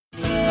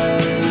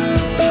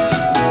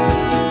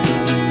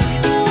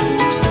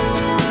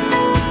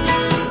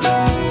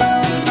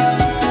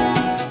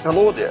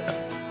Hello there.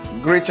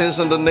 Greetings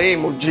in the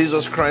name of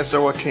Jesus Christ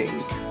our King.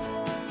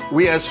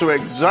 We are so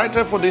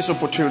excited for this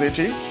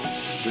opportunity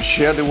to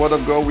share the Word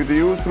of God with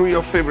you through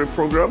your favorite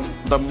program,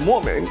 The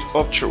Moment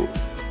of Truth.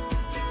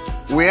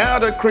 We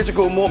are at a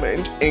critical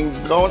moment in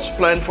God's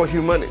plan for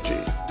humanity,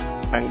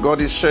 and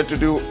God is set to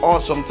do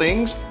awesome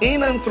things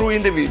in and through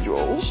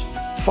individuals,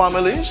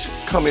 families,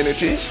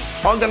 communities,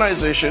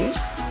 organizations,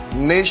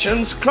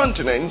 nations,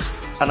 continents,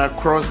 and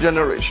across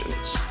generations.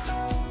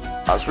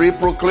 As we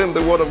proclaim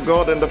the Word of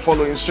God in the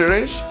following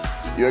series,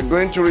 you are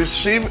going to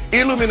receive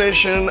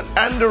illumination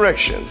and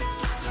direction,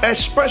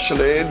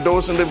 especially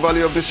those in the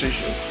valley of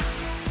decision.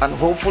 And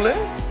hopefully,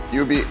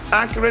 you'll be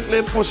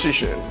accurately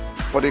positioned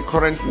for the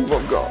current move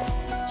of God.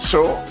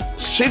 So,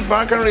 sit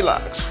back and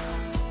relax.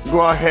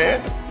 Go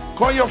ahead,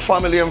 call your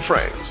family and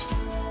friends,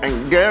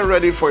 and get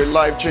ready for a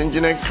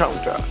life-changing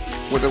encounter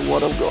with the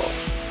Word of God.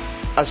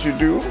 As you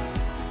do,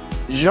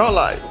 your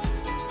life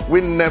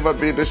will never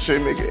be the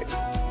same again.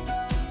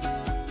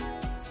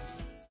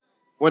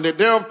 When the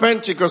day of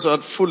Pentecost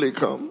had fully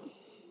come,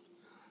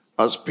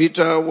 as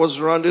Peter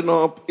was rounding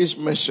up his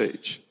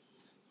message,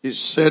 he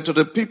said to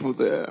the people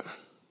there,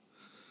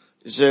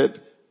 he said,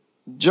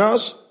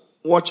 just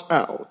watch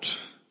out,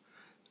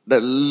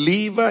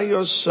 deliver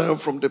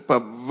yourself from the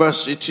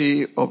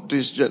perversity of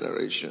this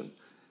generation.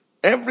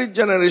 Every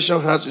generation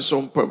has its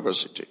own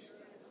perversity.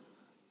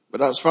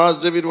 But as far as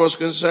David was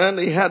concerned,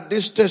 he had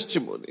this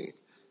testimony.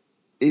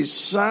 He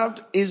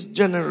served his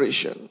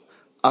generation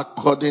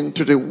according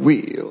to the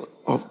will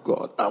of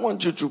God. I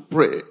want you to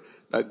pray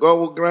that God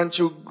will grant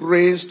you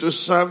grace to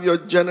serve your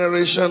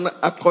generation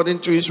according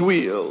to His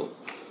will.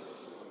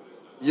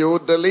 You will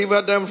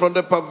deliver them from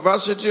the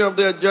perversity of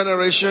their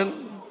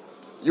generation.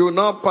 You will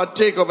not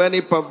partake of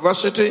any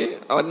perversity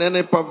or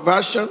any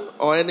perversion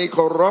or any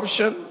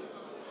corruption.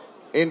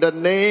 In the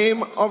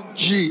name of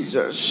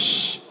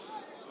Jesus.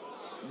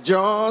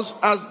 Just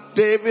as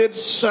David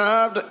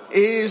served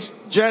his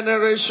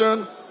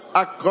generation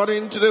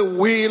according to the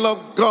will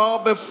of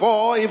God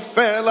before he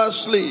fell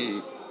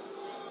asleep,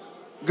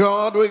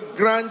 God will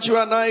grant you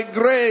and I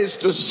grace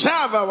to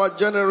serve our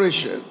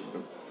generation.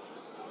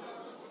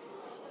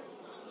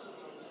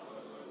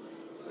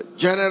 The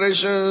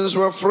generations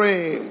were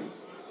framed.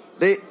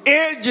 The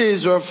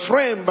ages were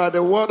framed by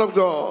the Word of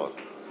God.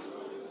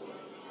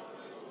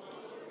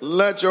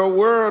 Let your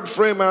Word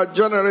frame our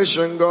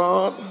generation,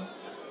 God.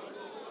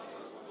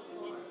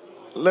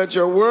 Let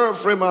your Word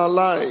frame our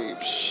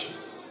lives.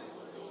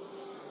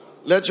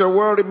 Let your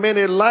Word remain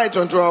a light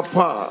unto our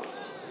path,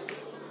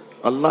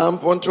 a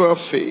lamp unto our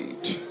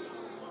feet,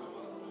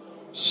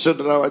 so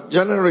that our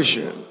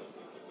generation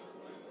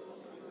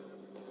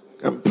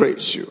can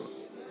praise you.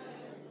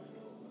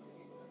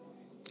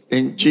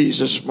 In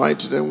Jesus'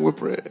 mighty name we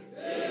pray.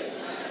 Amen.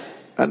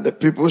 And the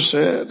people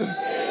said,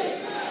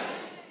 Amen.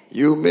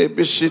 You may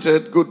be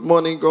seated. Good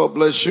morning. God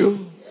bless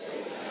you.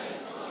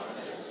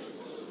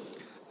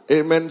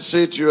 Amen.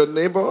 Say to your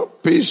neighbor,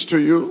 peace to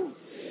you.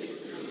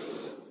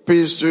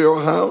 Peace to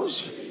your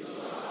house.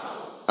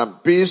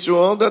 And peace to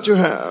all that you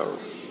have.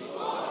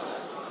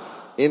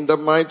 In the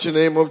mighty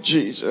name of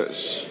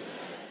Jesus.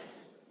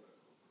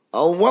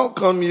 I'll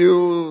welcome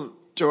you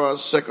to our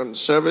second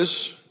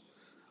service,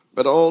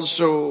 but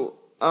also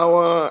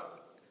our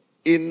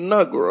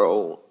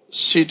inaugural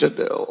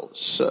Citadel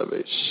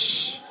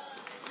service.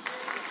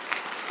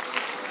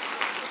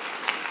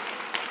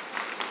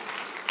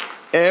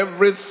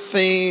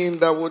 Everything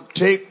that would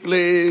take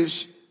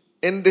place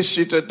in the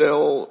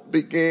Citadel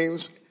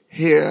begins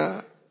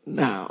here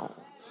now.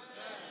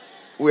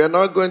 We are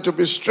not going to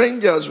be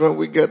strangers when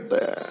we get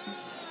there.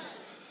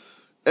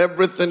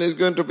 Everything is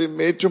going to be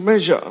made to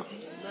measure.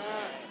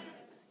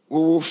 We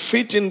will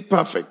fit in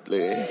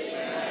perfectly.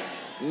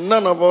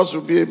 None of us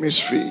will be a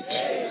misfit.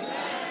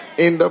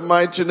 In the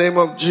mighty name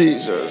of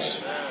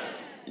Jesus.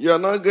 You are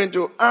not going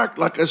to act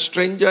like a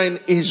stranger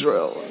in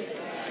Israel.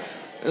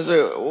 And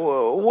say,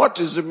 what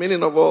is the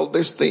meaning of all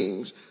these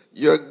things?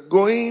 You're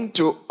going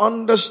to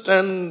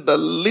understand the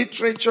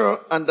literature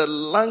and the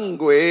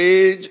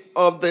language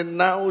of the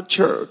now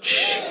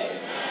church.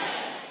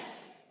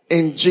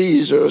 In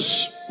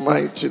Jesus'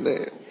 mighty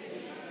name.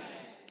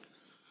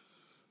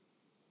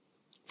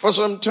 For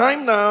some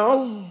time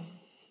now,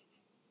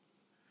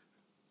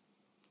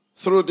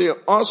 through the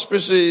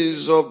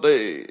auspices of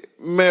the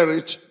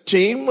merit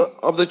team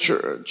of the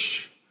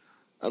church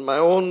and my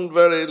own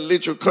very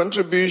little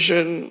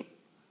contribution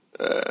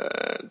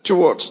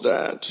towards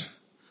that,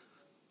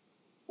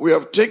 we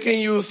have taken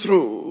you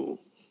through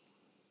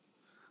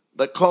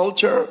the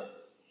culture,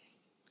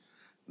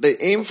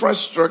 the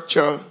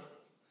infrastructure,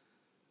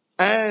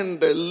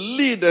 and the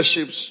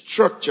leadership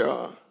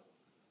structure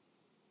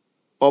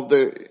of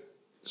the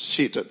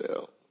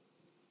Citadel.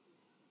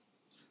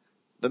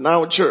 The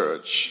Now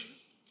Church.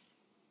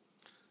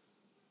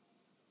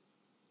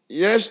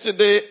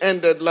 Yesterday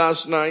ended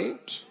last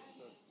night.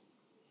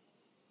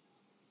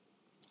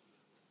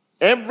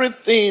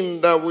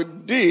 Everything that we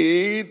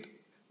did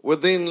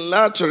within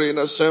Lateran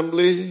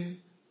Assembly,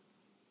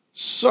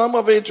 some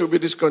of it will be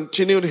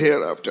discontinued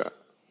hereafter.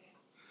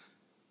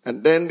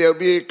 And then there'll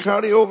be a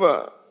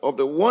carryover of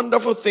the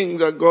wonderful things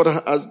that God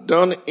has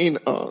done in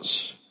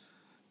us.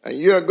 And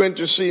you are going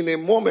to see in a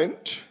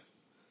moment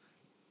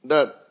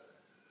that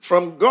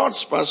from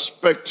God's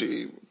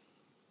perspective,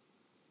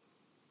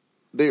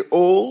 the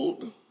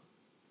old,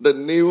 the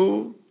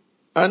new,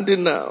 and the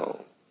now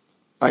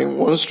are in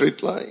one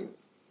straight line.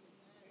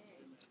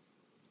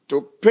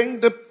 To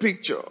paint the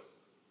picture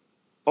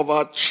of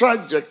our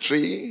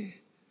trajectory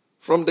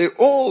from the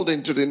old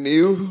into the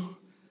new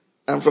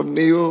and from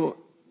new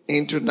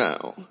into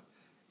now.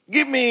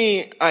 Give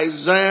me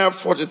Isaiah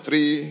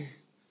 43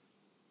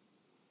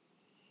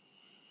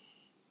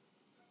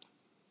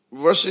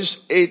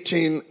 verses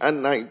 18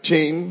 and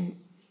 19.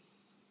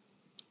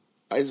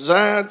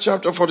 Isaiah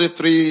chapter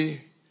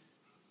 43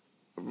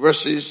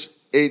 verses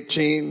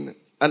 18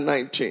 and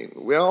 19.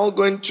 We're all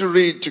going to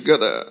read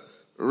together.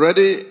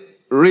 Ready?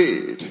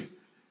 Read.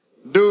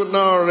 Do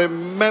not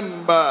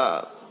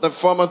remember the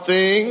former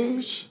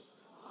things,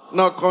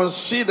 nor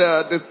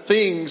consider the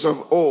things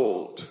of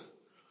old.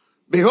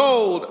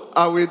 Behold,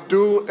 I will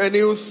do a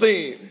new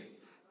thing.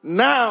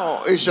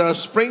 Now it shall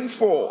spring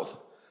forth.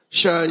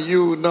 Shall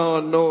you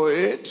not know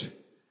it?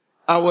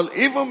 I will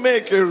even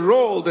make a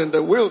road in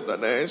the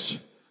wilderness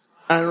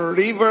and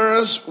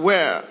rivers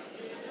where?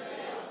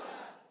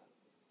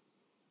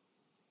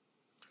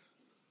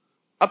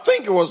 I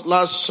think it was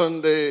last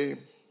Sunday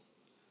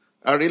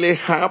I really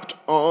harped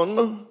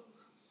on,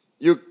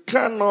 you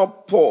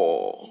cannot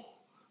pour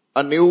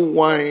a new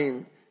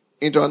wine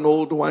into an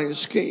old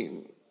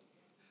wineskin.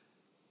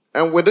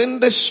 And within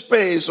the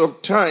space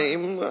of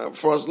time,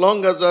 for as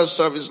long as that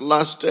service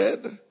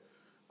lasted,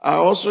 I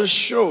also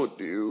showed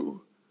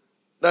you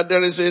that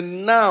there is a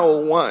now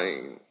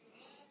wine.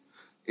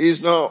 It's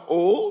not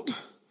old,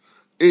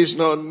 it's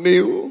not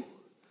new,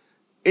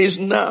 it's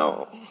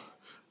now,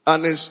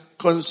 and it's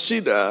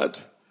considered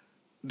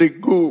the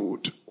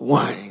good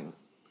wine.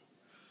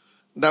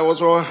 That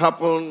was what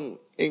happened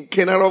in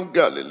Cana of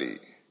Galilee,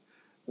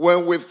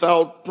 when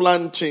without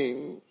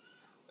planting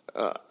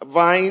a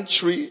vine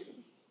tree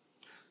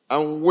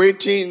and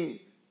waiting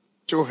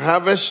to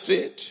harvest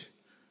it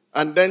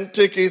and then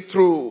take it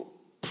through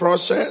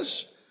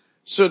process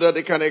so that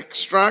they can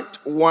extract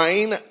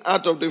wine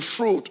out of the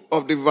fruit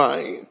of the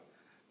vine,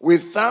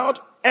 without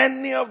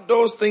any of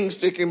those things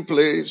taking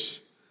place,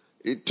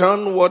 he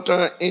turned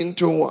water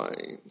into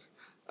wine.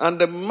 And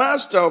the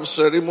master of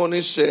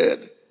ceremony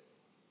said,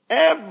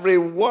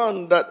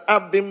 everyone that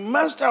have been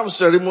master of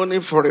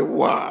ceremony for a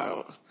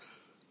while,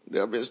 they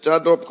have been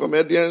stand-up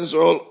comedians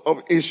all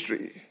of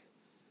history.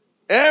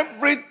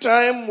 Every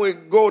time we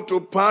go to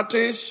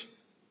parties,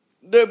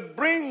 they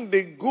bring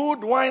the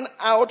good wine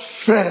out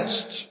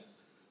first.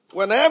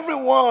 When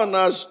everyone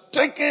has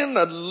taken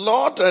a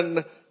lot,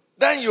 and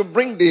then you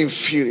bring the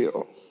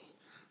inferior.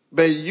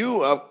 But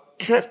you have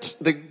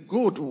kept the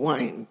good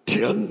wine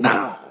till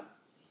now.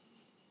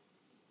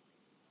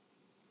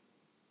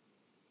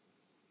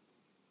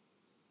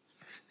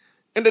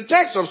 In the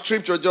text of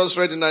scripture just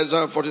read in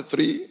Isaiah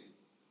 43,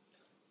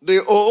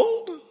 the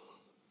old,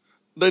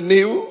 the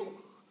new,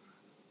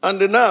 and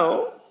the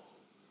now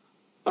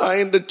are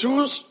in the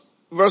two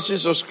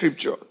verses of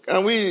scripture.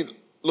 Can we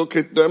look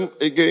at them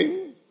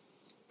again?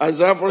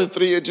 Isaiah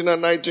 43, 18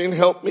 and 19,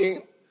 help me.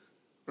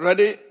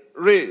 Ready?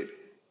 Read.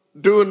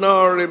 Do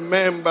not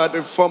remember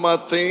the former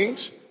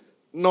things,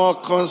 nor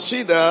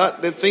consider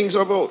the things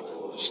of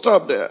old.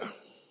 Stop there.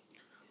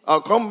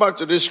 I'll come back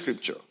to this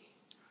scripture.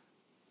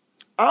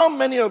 How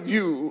many of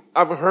you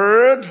have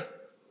heard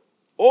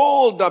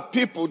older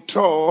people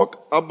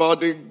talk about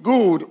the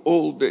good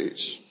old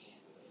days?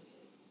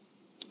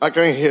 I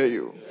can't hear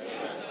you.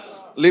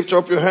 Lift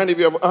up your hand if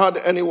you have heard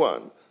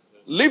anyone.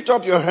 Lift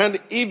up your hand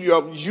if you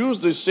have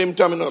used the same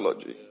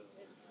terminology.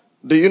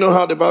 Do you know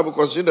how the Bible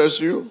considers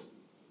you?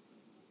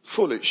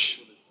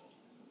 Foolish.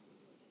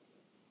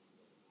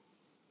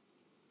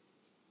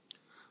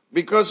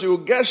 Because you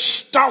get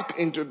stuck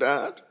into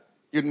that,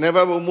 you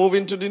never will move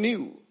into the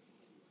new.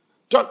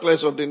 Talk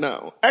less of the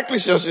now.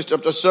 Ecclesiastes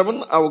chapter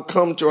 7, I will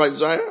come to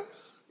Isaiah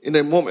in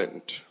a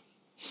moment.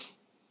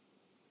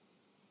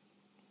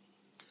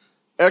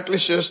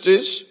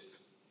 Ecclesiastes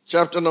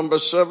chapter number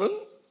 7.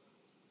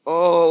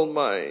 All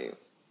my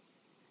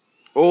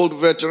old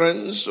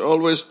veterans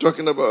always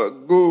talking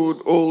about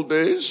good old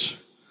days.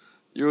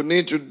 You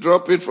need to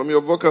drop it from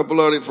your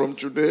vocabulary from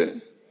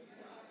today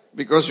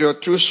because you are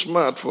too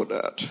smart for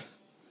that.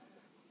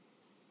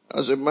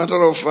 As a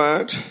matter of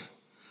fact,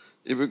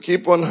 if you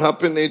keep on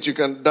harping it, you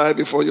can die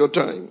before your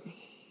time.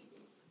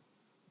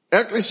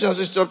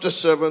 Ecclesiastes chapter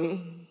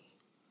 7,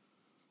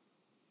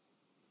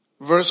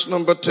 verse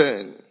number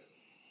 10.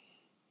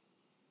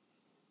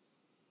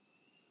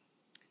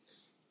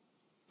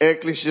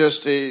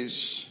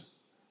 Ecclesiastes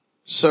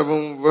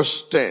 7,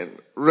 verse 10.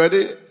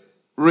 Ready?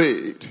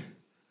 Read.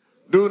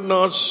 Do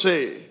not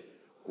say,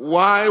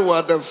 why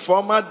were the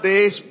former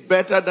days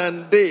better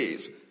than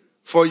days?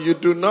 For you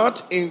do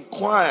not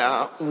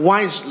inquire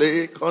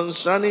wisely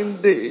concerning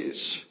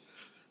days.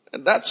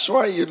 And that's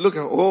why you look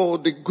at,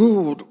 the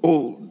good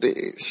old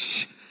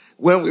days.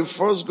 when we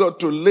first got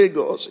to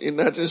Lagos in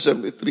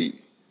 1973.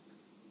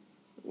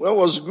 What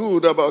was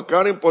good about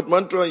carrying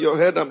portmanteau on your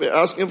head and be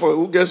asking for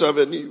who gets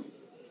avenue?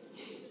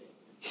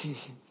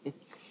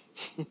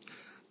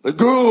 The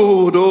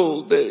good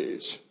old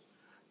days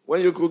when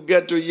you could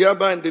get to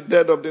Yaba in the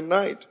dead of the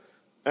night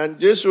and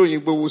Jesu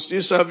Oyinbo will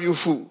still serve you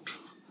food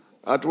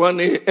at 1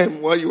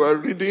 a.m. while you are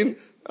reading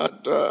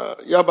at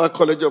Yaba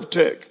College of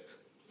Tech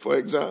for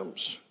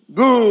exams.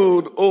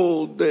 Good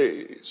old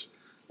days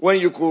when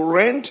you could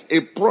rent a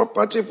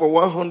property for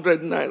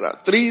 100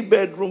 naira,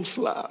 3-bedroom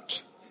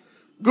flat.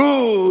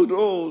 Good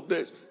old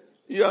days.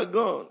 You are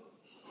gone.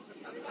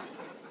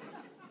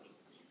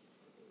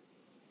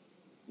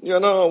 You are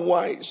not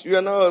wise. You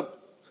are not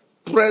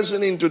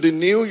pressing into the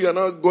new. You are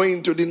not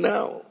going to the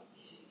now.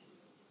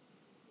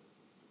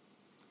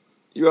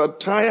 You are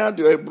tired.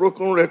 You are a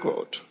broken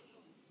record.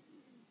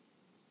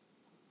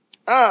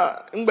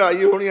 Ngba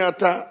yi orin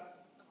ata.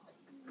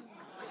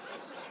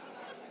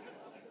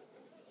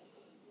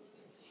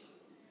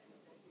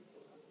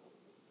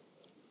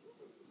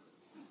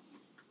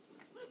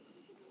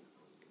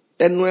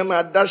 Ẹnu ẹ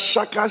máa dá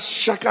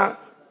ṣáká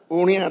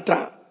orin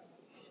ata.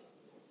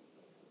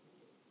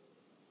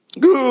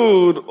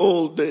 Good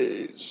old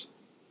days.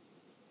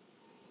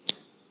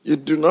 You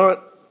do not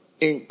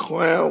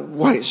inquire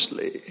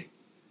wisely.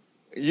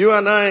 You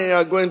and I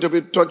are going to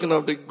be talking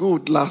of the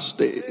good last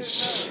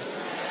days.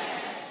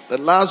 The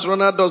last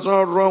runner does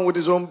not run with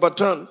his own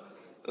baton.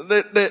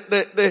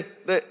 The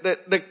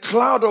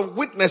cloud of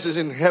witnesses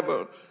in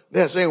heaven,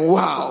 they're saying,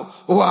 wow,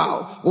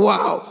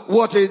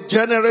 what a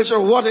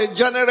generation, what a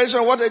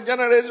generation, what a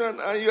generation.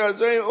 And you are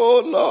saying,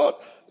 oh Lord,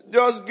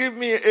 just give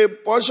me a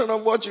portion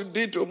of what you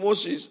did to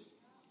Moses.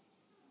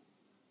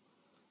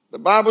 The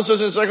Bible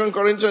says in 2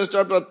 Corinthians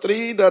chapter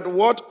 3 that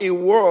what he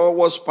wore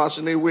was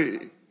passing away.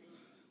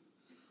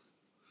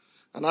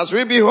 And as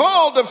we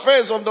behold the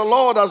face of the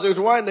Lord as it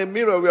were in a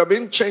mirror, we are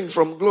being changed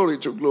from glory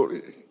to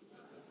glory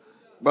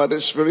by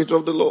the Spirit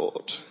of the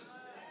Lord.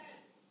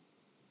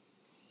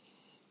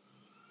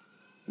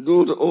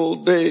 Good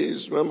old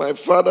days when my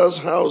father's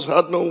house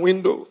had no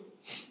window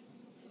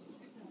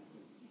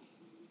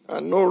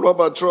and no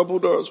robber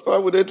troubled us. Why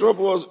would they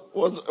trouble us?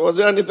 Was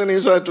there anything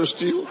inside to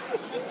steal?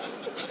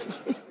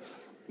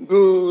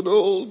 Good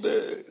old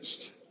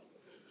days.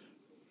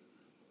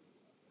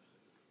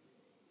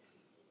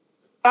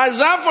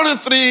 Isaiah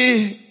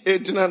 43,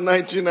 18 and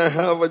 19, I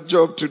have a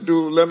job to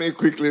do. Let me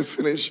quickly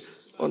finish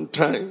on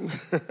time.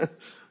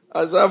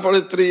 Isaiah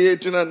 43,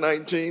 18 and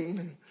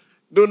 19.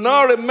 Do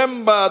not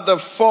remember the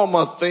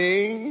former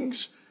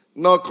things,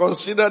 nor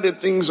consider the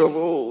things of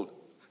old.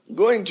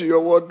 Go into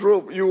your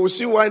wardrobe. You will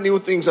see why new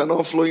things are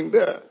not flowing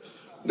there.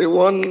 The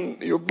one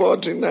you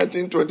bought in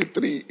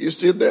 1923 is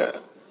still there.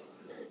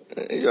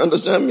 You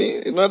understand me?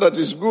 It's not that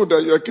it's good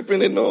that you are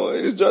keeping it. No,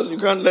 it's just you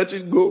can't let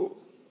it go.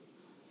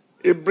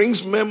 It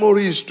brings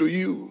memories to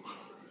you.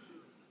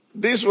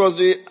 This was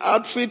the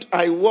outfit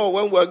I wore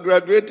when we were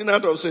graduating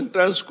out of St.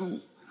 Anne's School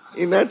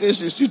in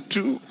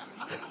 1962.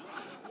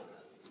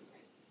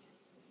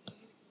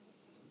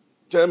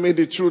 Tell me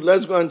the truth.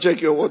 Let's go and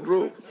check your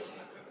wardrobe.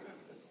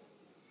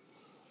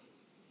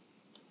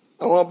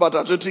 I want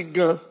patriotic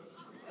gun.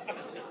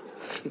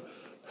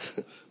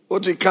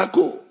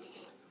 Otikako.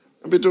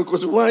 And Peter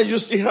goes, why are you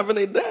still having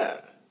it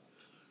there?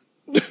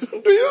 Do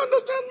you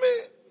understand me?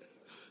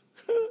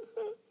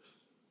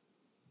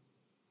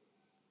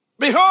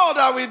 Behold,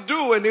 I will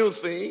do a new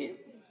thing.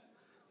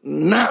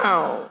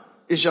 Now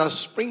it shall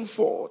spring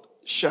forth.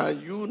 Shall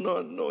you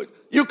not know it?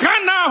 You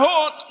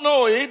cannot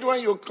know it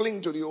when you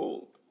cling to the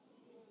old.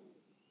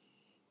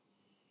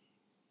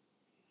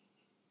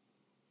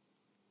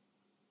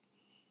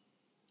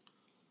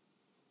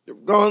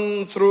 You've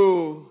gone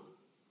through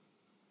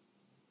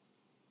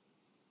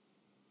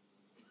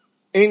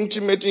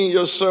intimating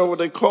yourself with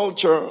the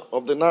culture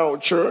of the now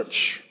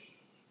church.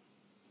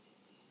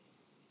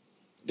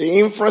 The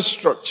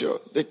infrastructure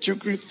that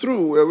took you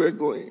through where we're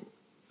going.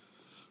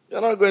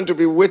 You're not going to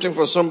be waiting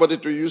for somebody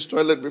to use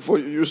toilet before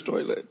you use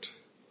toilet.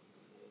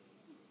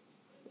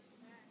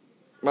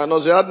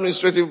 Minus the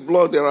administrative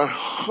block, there are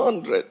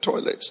 100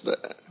 toilets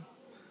there.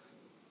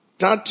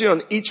 30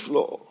 on each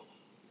floor.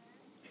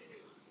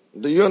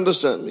 Do you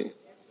understand me?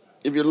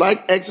 If you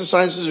like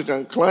exercises, you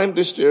can climb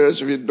the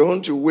stairs. If you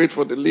don't, you wait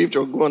for the lift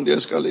or go on the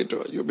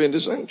escalator. You'll be in the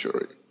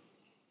sanctuary.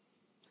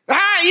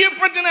 You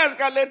put in an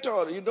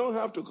escalator. You don't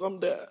have to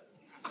come there.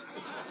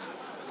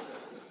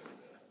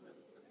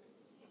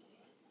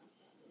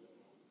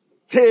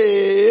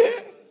 Hey,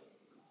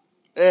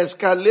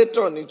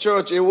 escalator in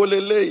church.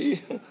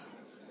 Arambadani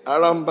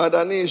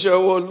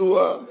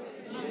Shawolua.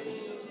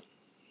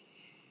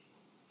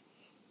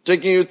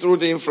 Taking you through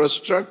the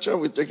infrastructure,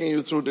 we're taking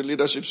you through the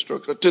leadership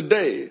structure.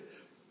 Today,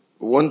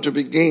 we want to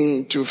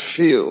begin to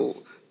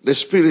feel the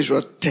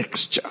spiritual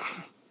texture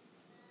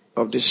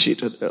of the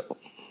Citadel.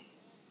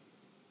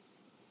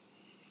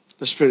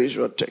 The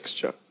spiritual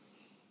texture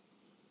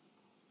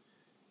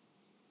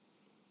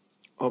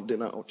of the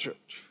now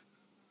church.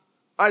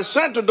 I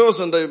said to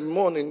those in the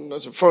morning,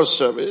 as the first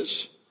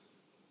service,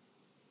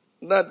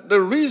 that the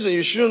reason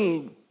you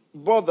shouldn't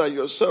bother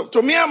yourself,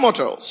 to mere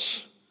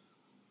mortals,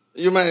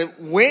 you may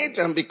wait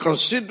and be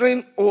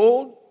considering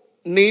old,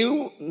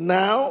 new,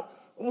 now.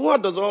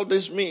 What does all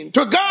this mean?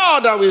 To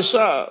God that we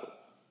serve,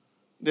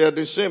 they are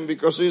the same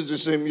because He's the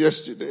same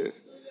yesterday.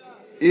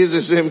 He's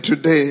the same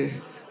today.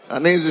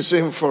 And He's the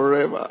same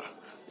forever.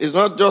 He's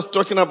not just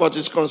talking about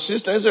His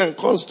consistency and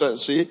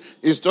constancy.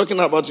 He's talking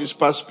about His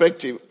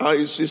perspective, how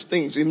He sees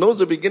things. He knows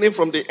the beginning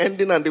from the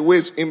ending and the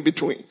ways in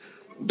between.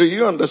 Do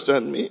you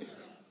understand me?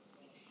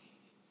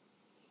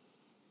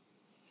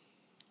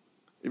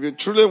 If you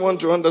truly want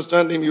to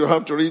understand Him, you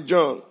have to read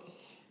John.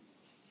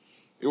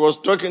 He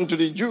was talking to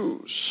the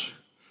Jews.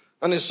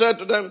 And He said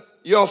to them,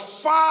 your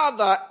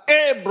father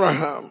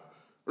Abraham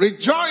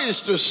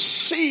rejoiced to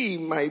see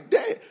my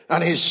day.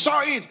 And he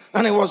saw it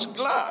and he was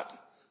glad.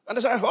 And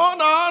they said, hold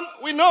on,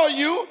 we know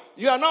you.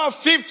 You are not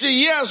 50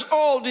 years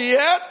old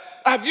yet.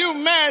 Have you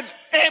met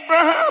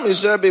Abraham? He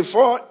said,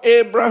 before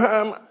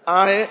Abraham,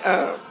 I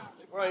am.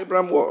 Before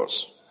Abraham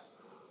was.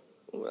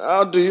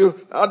 How do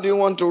you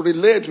want to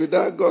relate with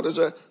that God? He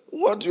said,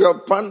 what you are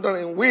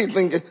pondering, we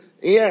think,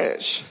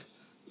 yes,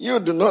 you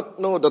do not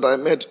know that I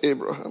met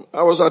Abraham.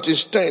 I was at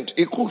his tent.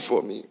 He cooked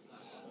for me.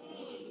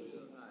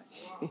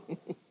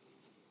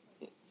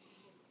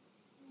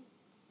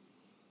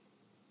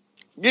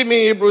 Give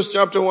me Hebrews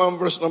chapter 1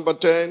 verse number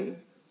 10.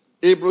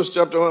 Hebrews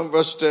chapter 1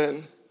 verse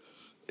 10.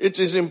 It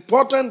is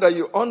important that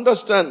you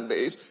understand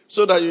this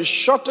so that you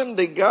shorten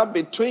the gap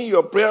between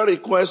your prayer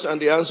requests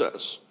and the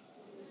answers.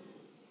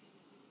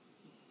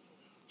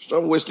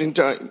 Stop wasting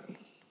time.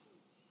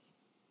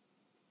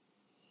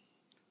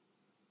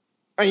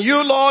 And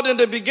you, Lord, in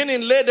the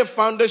beginning laid the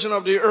foundation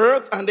of the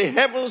earth, and the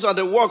heavens are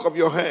the work of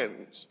your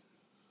hands.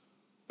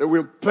 They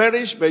will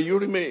perish, but you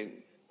remain.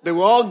 They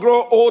will all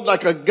grow old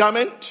like a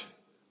garment.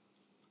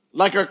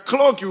 Like a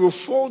cloak, you will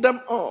fold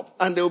them up,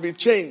 and they will be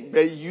changed.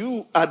 But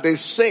you are the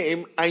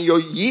same, and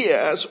your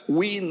years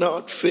will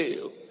not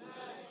fail.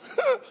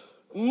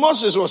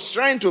 Moses was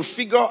trying to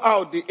figure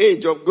out the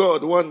age of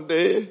God one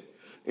day.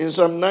 In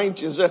Psalm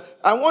 19, he said,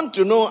 I want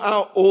to know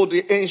how old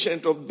the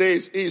Ancient of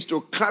Days is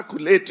to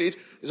calculate it.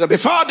 He said,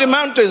 before the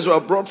mountains were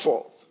brought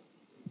forth,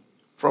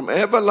 from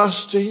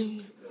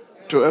everlasting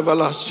to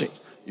everlasting,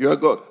 you are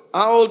God.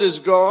 How old is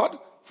God?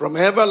 From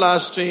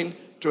everlasting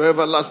to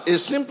everlasting. It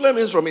simply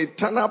means from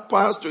eternal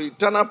past to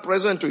eternal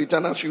present to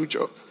eternal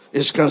future.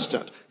 It's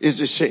constant. It's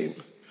the same.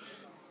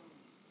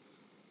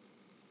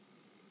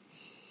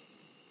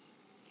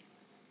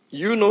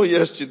 You know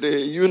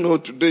yesterday, you know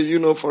today, you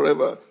know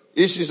forever.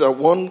 This is a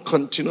one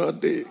continual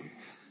day.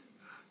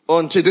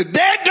 Until the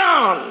day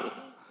dawn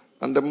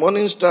and the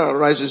morning star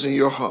rises in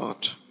your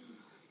heart.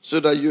 So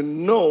that you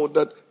know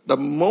that the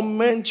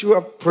moment you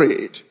have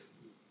prayed,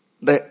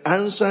 the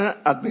answer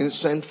had been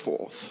sent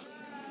forth.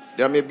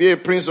 There may be a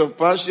prince of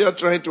Persia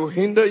trying to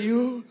hinder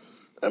you.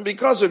 And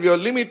because of your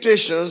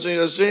limitations, and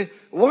you're saying,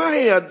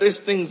 why are these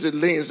things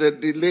delaying? It's a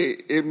delay,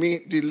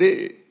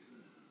 delay.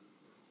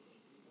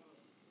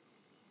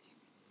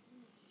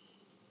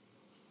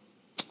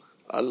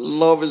 I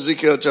love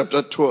Ezekiel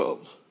chapter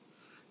 12. It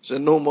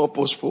said, no more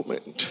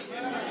postponement.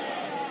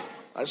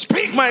 I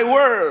speak my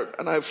word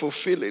and I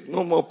fulfill it.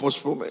 No more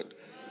postponement.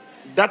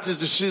 That is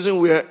the season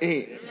we are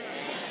in.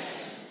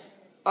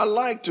 I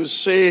like to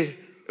say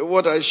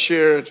what I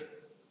shared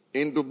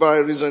in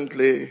Dubai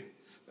recently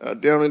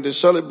during the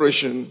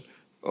celebration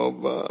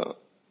of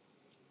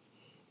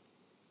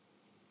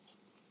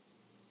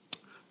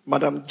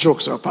Madam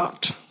Jokes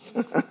Apart.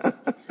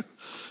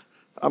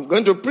 I'm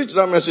going to preach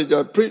that message.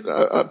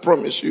 I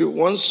promise you.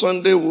 One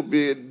Sunday will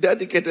be a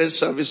dedicated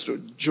service to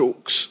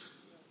jokes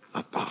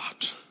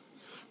apart.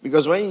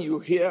 Because when you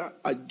hear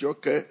a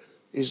joker,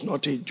 it's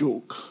not a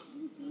joke.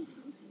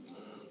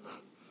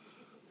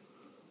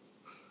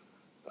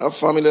 Our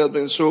family has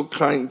been so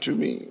kind to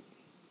me.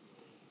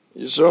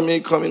 You saw me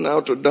coming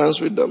out to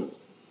dance with them.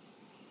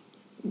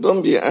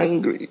 Don't be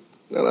angry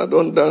that I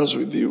don't dance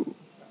with you.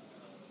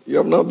 You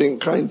have not been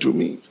kind to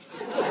me.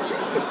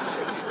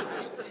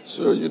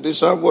 So you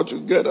deserve what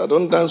you get. I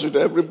don't dance with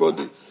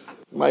everybody.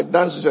 My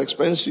dance is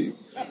expensive.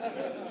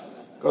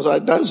 Because I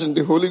dance in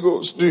the Holy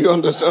Ghost. Do you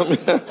understand me?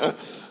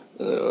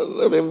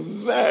 They've been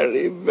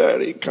very,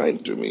 very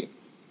kind to me.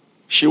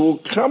 She will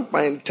camp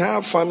my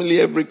entire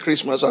family every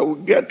Christmas. I will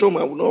get home,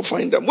 I will not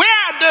find them. Where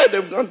are they?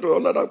 They've gone to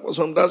all that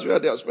person. That's where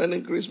they are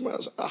spending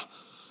Christmas.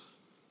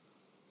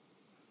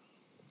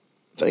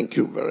 Thank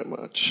you very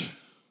much.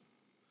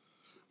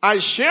 I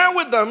share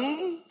with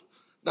them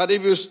that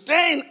if you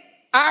stay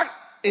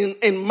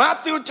in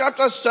Matthew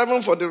chapter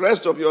 7 for the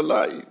rest of your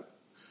life,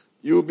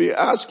 you'll be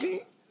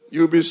asking,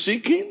 you'll be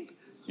seeking,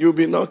 you'll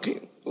be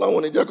knocking.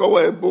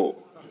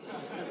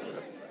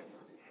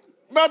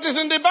 But it's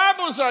in the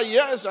Bible, sir.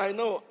 Yes, I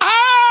know.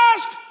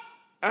 Ask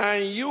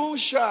and you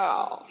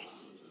shall.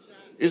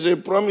 It's a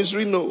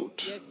promissory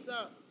note. Yes,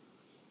 sir.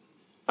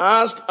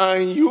 Ask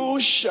and you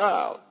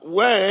shall.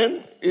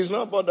 When? It's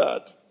not about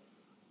that.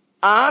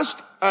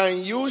 Ask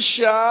and you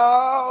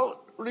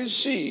shall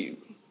receive.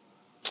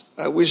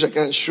 I wish I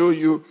can show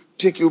you,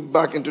 take you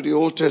back into the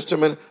Old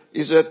Testament.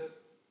 He said,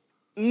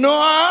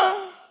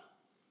 Noah,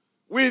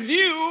 with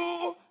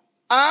you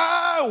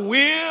I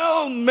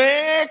will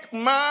make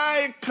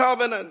my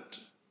covenant.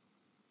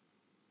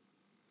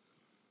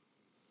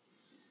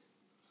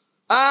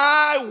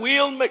 I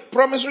will make,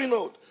 promissory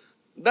note.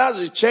 That's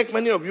the check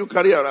many of you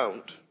carry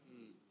around.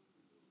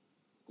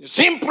 The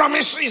same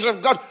promises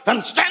of God.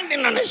 I'm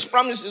standing on his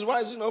promises.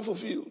 Why is it not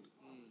fulfilled?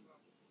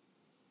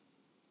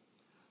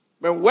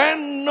 But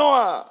when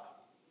Noah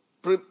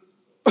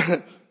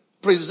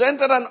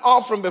presented an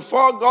offering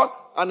before God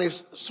and it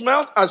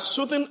smelled a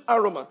soothing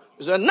aroma,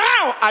 he said,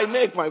 now I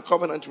make my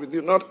covenant with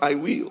you, not I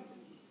will.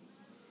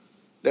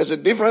 There's a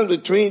difference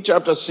between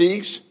chapter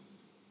 6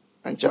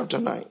 and chapter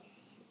 9.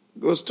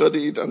 Go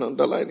study it and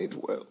underline it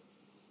well.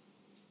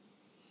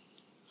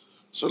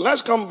 So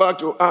let's come back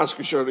to ask,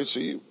 you shall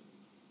receive.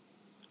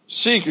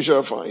 Seek, you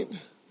shall find.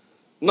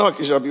 Knock,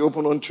 it shall be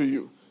opened unto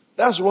you.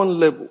 That's one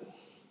level.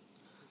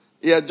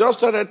 He had just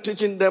started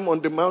teaching them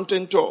on the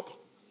mountaintop.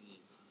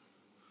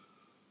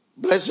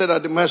 Blessed are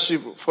the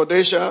merciful, for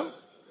they shall.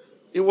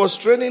 He was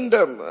training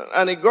them.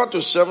 And he got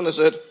to 7 and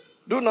said,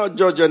 do not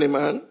judge any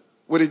man.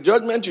 With the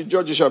judgment you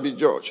judge, you shall be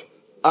judged.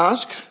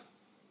 Ask,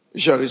 you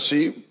shall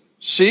receive.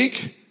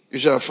 Seek, you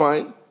shall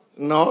find.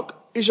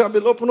 Knock, it shall be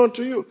opened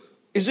unto you.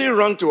 Is it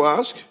wrong to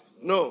ask?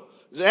 No.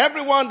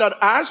 Everyone that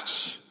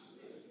asks,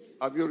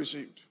 have you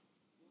received?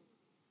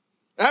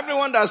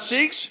 Everyone that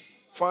seeks,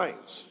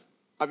 finds.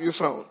 Have you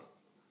found?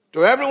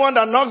 To everyone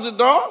that knocks the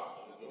door,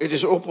 it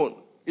is open.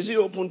 Is it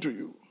open to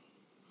you?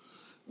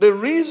 The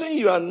reason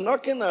you are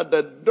knocking at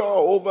the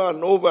door over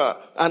and over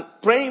and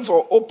praying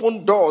for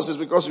open doors is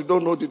because you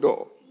don't know the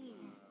door.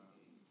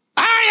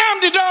 I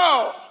am the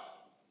door.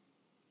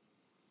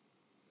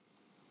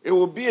 It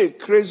will be a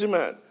crazy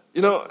man.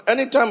 You know,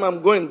 anytime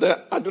I'm going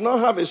there, I do not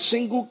have a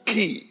single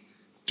key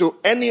to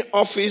any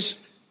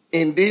office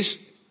in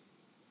this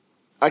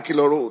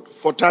Akilo Road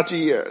for 30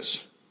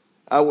 years.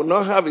 I will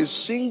not have a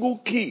single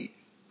key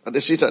at the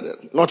Citadel.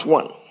 Not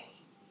one.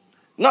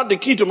 Not the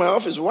key to my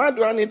office. Why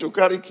do I need to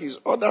carry keys?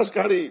 Others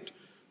carry it.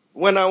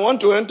 When I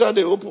want to enter,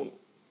 they open.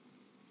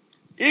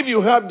 If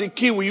you have the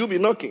key, will you be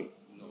knocking?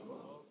 No.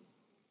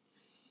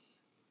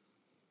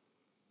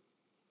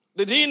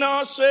 Did he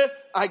not say,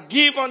 I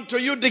give unto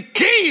you the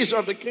keys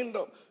of the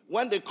kingdom?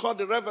 When they caught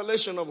the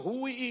revelation of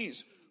who he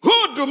is.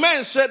 Who do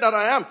men say that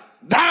I am?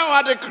 Thou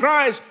art the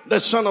Christ, the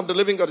Son of the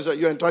living God. He said,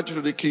 you're entitled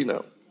to the key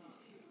now.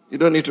 You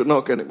don't need to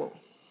knock anymore.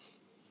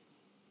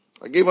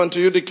 I give unto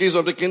you the keys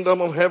of the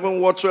kingdom of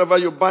heaven. Whatsoever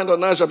you bind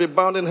on earth shall be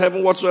bound in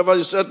heaven. Whatsoever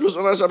you set loose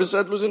on earth shall be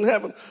set loose in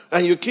heaven.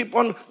 And you keep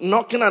on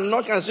knocking and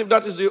knocking as if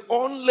that is the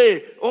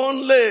only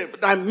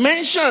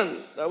dimension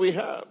that we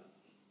have.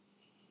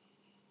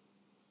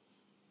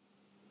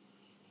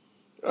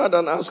 Rather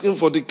than asking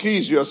for the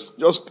keys, you are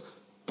just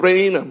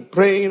praying and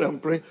praying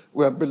and praying.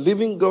 We are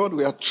believing God.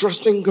 We are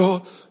trusting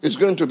God. It's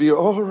going to be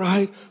all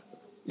right.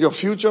 Your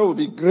future will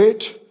be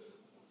great.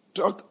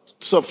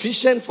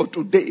 Sufficient for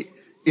today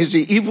is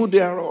the evil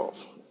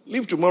thereof.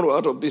 Leave tomorrow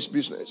out of this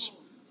business.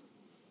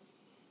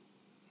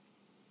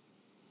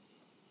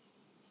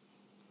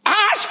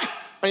 Ask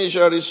and you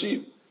shall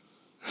receive.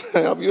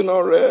 Have you not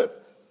read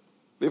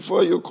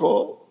before you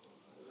call?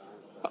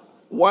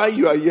 Why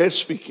you are yet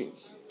speaking?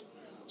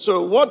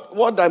 So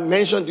what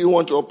dimension do you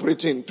want to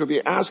operate in? To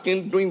be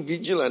asking, doing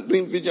vigilance,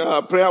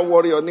 prayer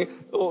warrior.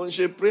 Oh,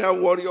 she prayer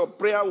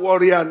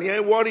warrior. Ni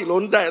worry lo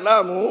nda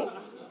elamu.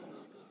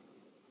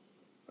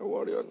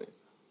 Warrior ni.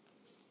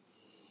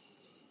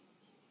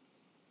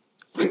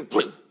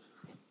 Pray.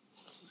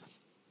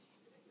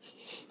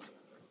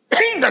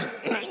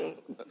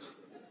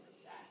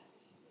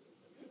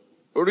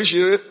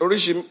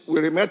 Oríṣi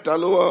wèrè mẹ́ta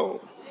ló wà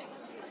o.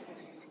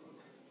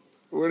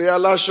 Wèrè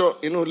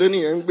aláṣọ inú ilé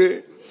nìyẹn ń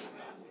gbé.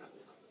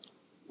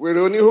 Wèrè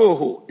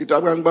oníhòhò ìta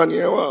gbangba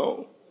nìyẹn wà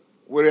o.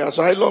 Wèrè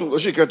asylum ló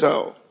sì kẹta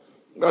o.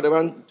 Gbàdé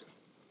bá ń.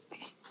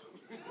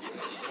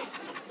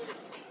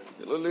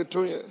 Ló lè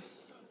tó yẹn.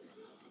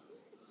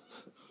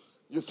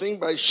 You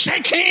think by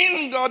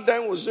shaking, God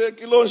then will say,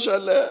 Kilo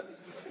Shale.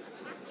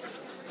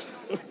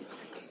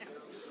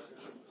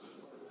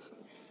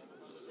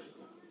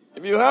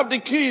 If you have the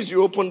keys,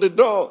 you open the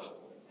door.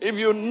 If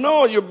you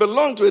know you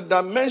belong to a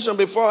dimension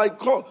before I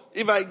call,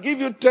 if I give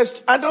you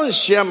I don't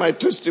share my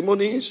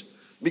testimonies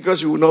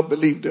because you will not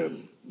believe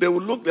them. They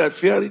will look like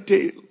fairy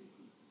tale.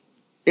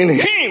 In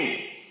him,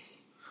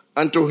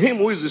 and to him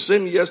who is the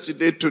same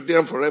yesterday, today,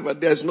 and forever,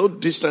 there is no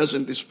distance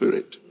in the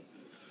spirit.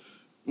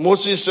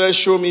 Moses said,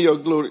 show me your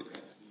glory.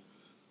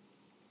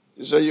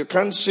 He said, you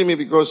can't see me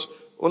because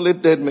only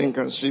dead men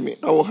can see me.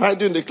 I will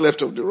hide you in the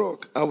cleft of the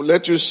rock. I will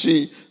let you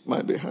see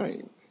my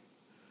behind.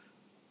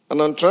 And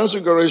on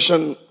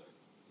Transfiguration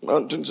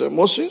Mountain said,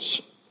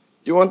 Moses,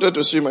 you wanted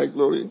to see my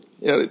glory.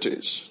 Here it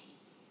is.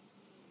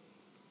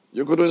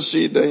 You couldn't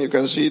see it then, you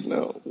can see it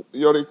now.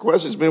 Your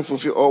request is being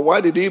fulfilled. Or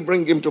why did he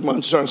bring him to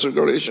Mount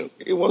Transfiguration?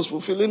 He was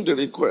fulfilling the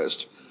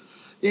request.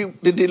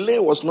 The delay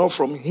was not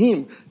from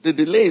him. The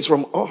delay is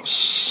from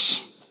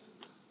us.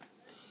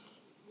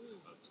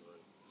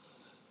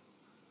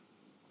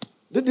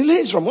 The delay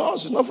is from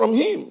us. It's not from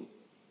him.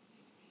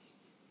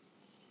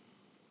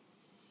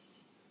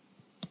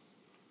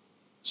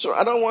 So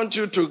I don't want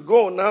you to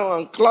go now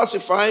and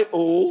classify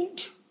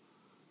old,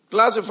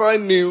 classify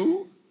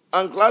new,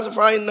 and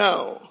classify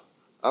now.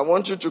 I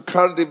want you to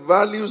carry the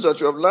values that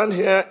you have learned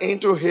here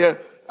into here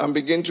and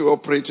begin to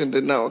operate in the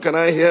now. Can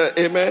I hear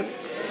amen? Amen.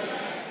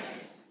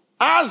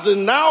 As the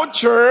now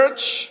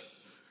church,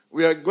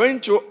 we are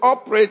going to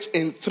operate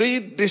in three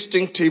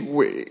distinctive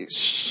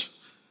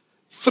ways.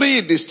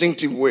 Three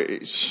distinctive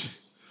ways.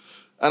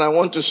 And I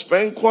want to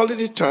spend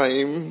quality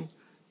time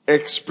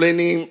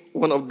explaining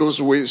one of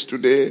those ways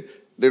today.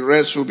 The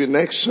rest will be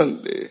next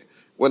Sunday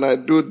when I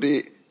do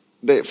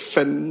the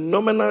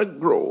phenomenal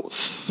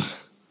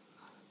growth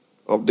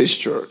of this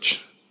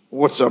church.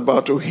 What's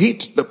about to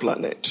hit the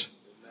planet.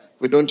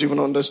 We don't even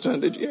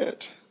understand it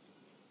yet.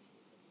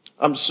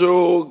 I'm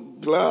so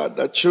glad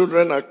that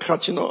children are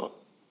catching on.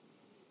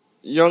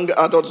 Young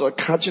adults are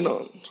catching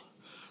on.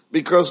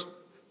 Because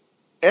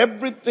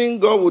everything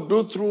God will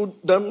do through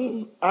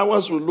them,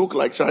 ours will look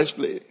like child's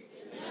play.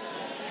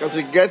 Because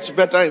it gets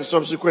better in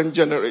subsequent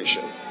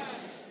generations.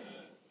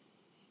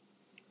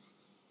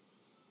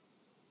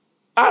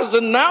 As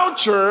the now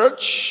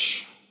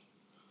church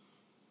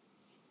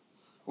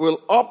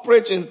will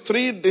operate in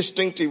three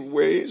distinctive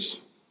ways.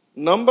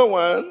 Number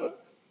one,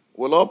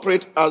 we'll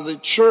operate as a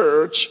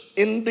church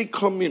in the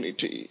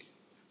community.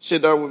 Say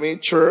that with me,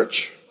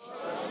 church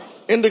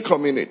in the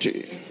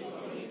community.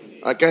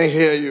 I can't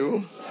hear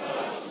you.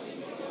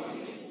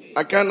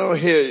 I cannot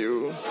hear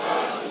you.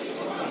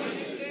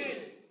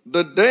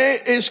 The day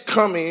is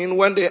coming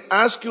when they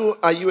ask you,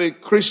 are you a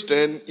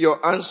Christian? Your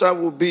answer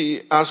will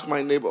be, ask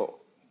my neighbor.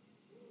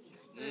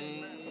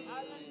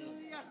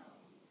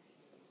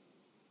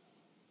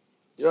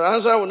 Your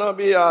answer will not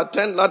be, I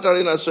attend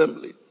Lateran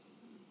Assembly.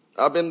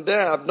 I've been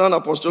there. I've done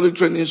apostolic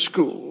training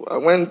school. I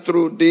went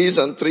through this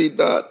and through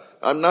that.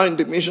 I'm now in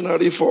the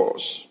missionary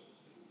force.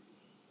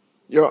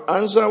 Your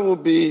answer will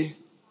be,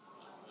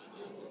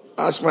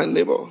 ask my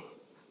neighbor.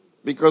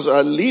 Because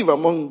I live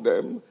among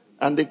them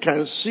and they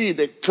can see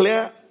the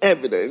clear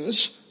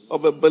evidence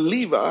of a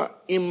believer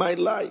in my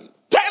life.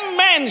 10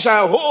 men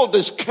shall hold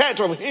the skirt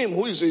of him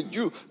who is a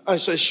Jew and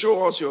say,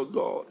 show us your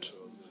God.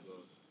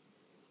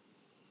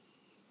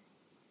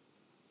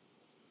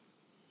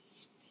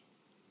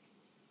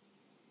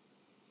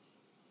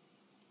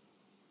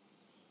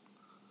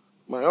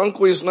 My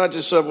uncle is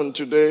 97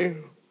 today.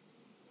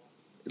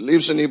 He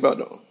lives in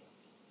Ibadan.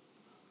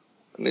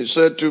 And he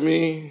said to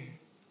me,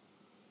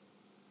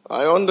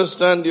 I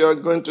understand you are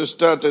going to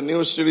start a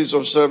new series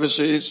of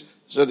services.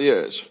 He said,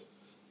 yes.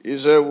 He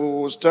said, we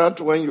will start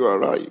when you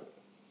arrive.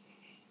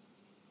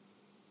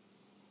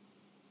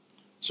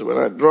 So when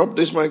I drop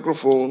this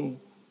microphone,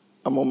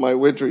 I'm on my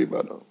way to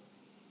Ibadan.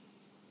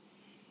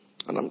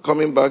 And I'm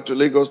coming back to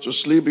Lagos to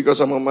sleep because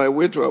I'm on my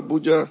way to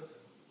Abuja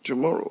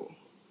tomorrow.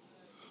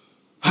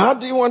 How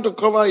do you want to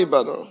cover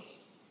Ibadan?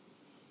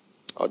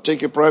 I'll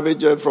take a private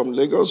jet from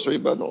Lagos to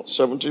Ibadan,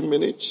 17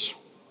 minutes.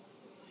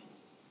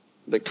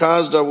 The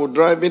cars that will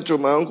drive me to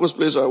my uncle's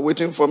place are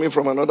waiting for me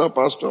from another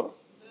pastor.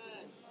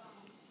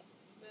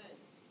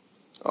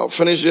 I'll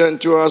finish here in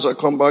 2 hours. I'll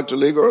come back to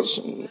Lagos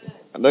and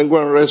then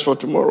go and rest for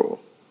tomorrow.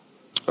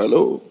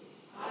 Hello?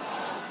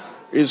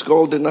 It's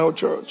called the Now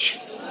Church.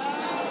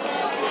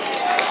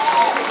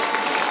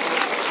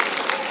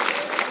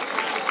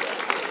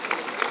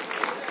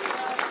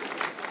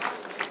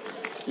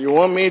 You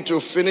want me to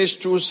finish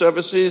 2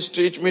 services,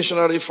 teach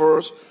missionary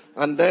first,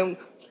 and then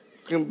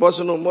the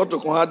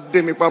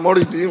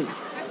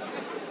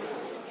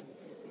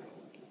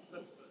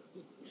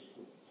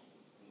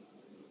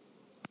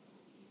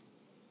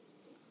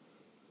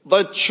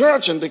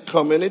church and the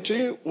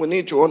community, we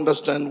need to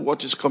understand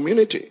what is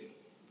community.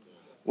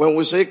 When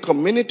we say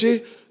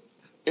community,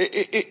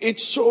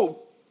 it's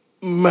so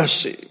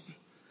massive.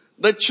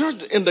 The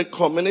church in the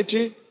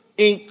community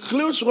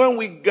includes when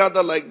we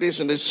gather like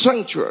this in the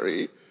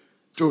sanctuary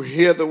to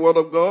hear the word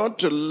of God,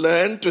 to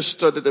learn, to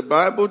study the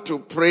Bible, to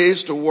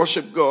praise, to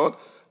worship God.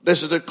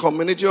 This is the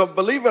community of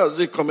believers,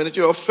 the community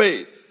of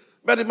faith.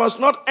 But it must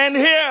not end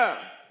here.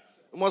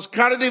 We must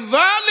carry the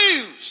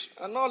values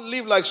and not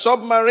live like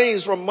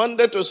submarines from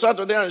Monday to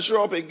Saturday and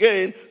show up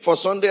again for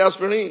Sunday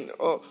aspirin.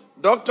 Oh,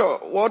 doctor,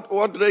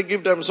 what do they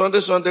give them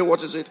Sunday?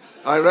 What is it?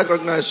 I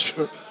recognize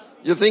you.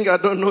 You think I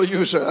don't know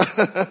you, sir?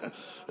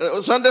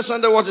 Sunday,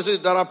 what is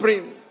it?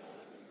 Daraprim.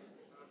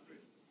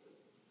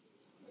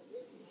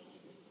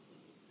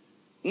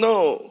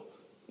 No,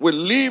 we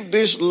live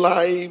this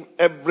life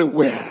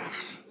everywhere.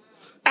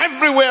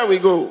 Everywhere we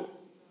go.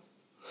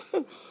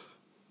 I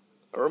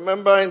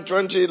remember in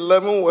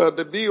 2011 where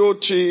the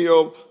BOT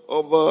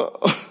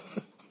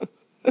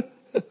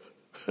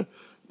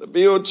the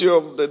BOT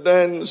of the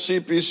then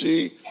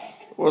CPC,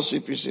 what's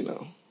CPC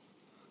now?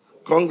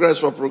 Congress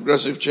for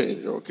Progressive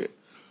Change, okay.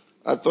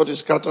 I thought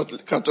it's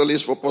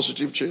catalyst for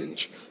positive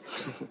change.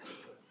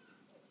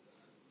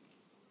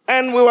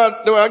 And they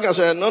were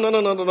saying, no,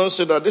 don't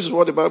say that. This is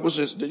what the Bible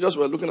says. They just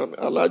were looking at me.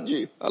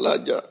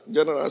 Elijah.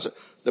 General said,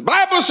 the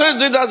Bible says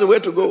that's the way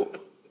to go.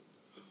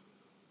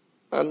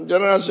 And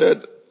General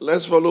said,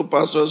 let's follow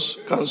pastor's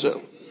counsel.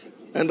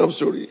 End of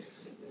story.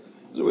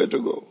 It's the way to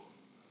go.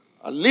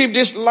 I live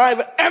this life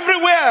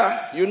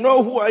everywhere. You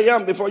know who I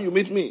am before you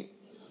meet me.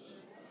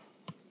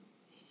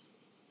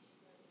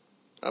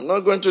 I'm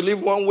not going to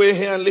live one way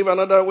here and live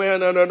another way.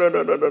 No,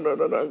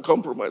 and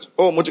compromise.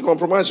 Oh,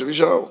 multi-compromise, we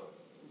shall.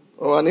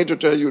 Oh, I need to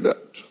tell you that.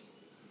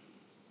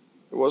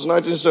 It was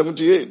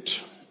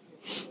 1978.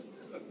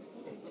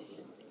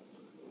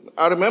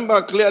 I remember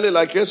clearly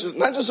like yesterday,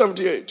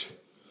 1978.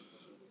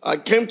 I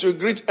came to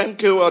greet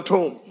MKO at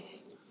home.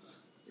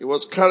 He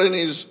was carrying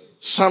his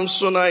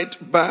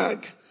Samsonite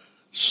bag,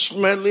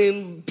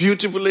 smelling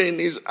beautifully in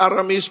his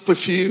Aramis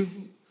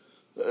perfume.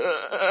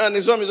 And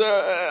his son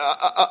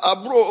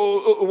said,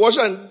 bro, wash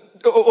and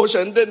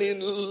then in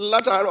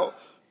Lataro.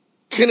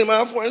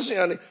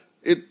 And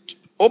it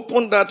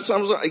opened that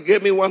Samsung. It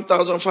gave me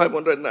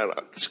 1,500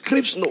 naira.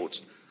 Scripts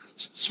notes.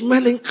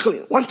 Smelling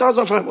clean.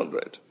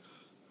 1,500.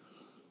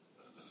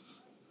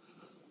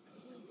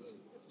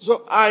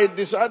 So I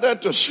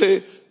decided to say,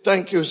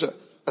 thank you, sir.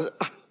 I said,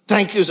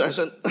 thank you, sir. I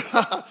said,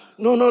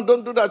 no,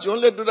 don't do that. You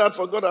only do that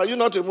for God. Are you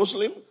not a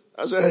Muslim?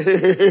 I said,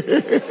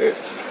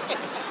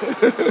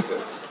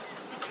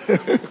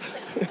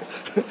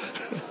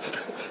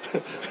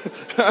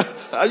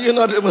 are you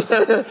not a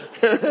Muslim?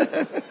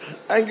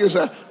 Thank you,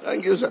 sir.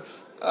 Thank you, sir.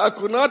 I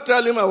could not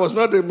tell him I was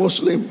not a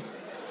Muslim.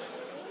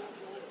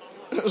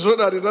 So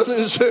that he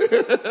doesn't say,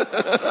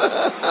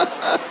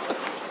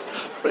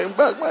 bring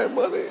back my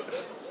money.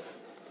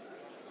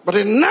 But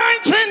in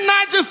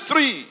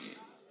 1993,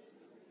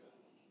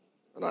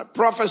 and I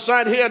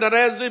prophesied here that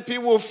SDP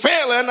will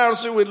fail,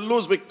 NRC will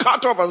lose, be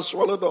cut off and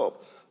swallowed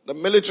up. The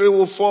military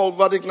will fall,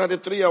 verdict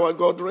 93, our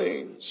God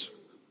reigns.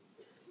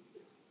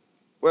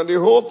 When the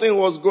whole thing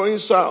was going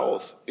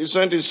south, he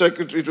sent his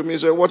secretary to me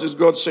and said, what is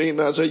God saying?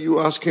 I said,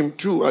 you ask him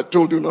too. I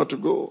told you not to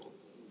go.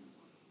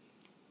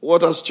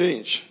 What has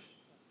changed?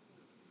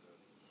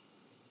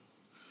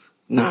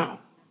 Now.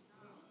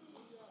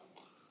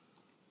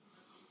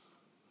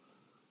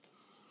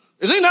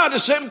 Is it now the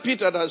same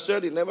Peter that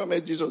said he never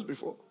met Jesus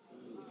before?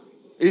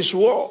 He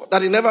swore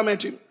that he never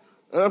met him.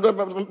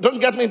 Don't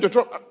get me into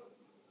trouble.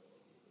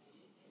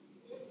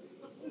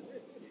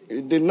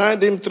 He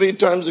denied him 3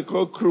 times. He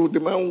called crew. The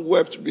man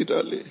wept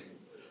bitterly.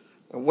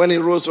 And when he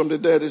rose from the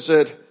dead, he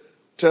said,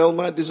 tell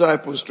my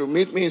disciples to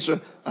meet me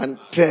and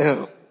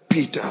tell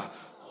Peter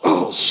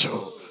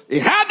also. He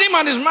had him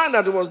on his mind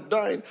that he was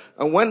dying.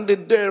 And when the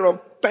day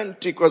of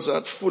Pentecost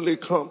had fully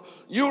come,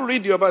 you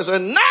read your Bible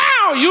and say,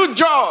 now you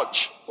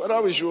judge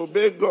whether we should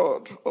obey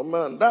God or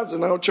man. That's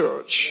in our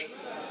church.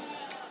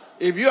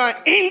 If you are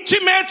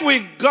intimate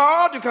with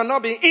God, you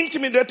cannot be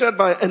intimidated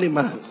by any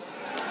man.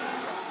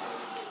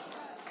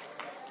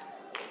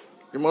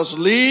 You must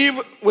live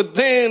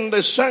within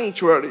the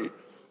sanctuary.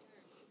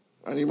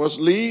 And you must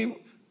live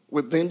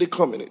within the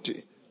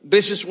community.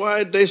 This is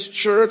why this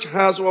church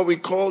has what we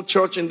call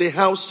church in the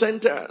house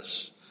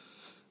centers.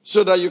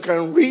 So that you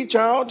can reach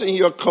out in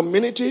your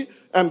community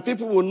and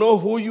people will know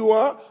who you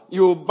are.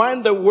 You will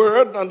bind the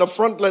word on the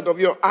frontlet of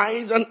your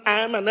eyes and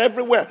arm and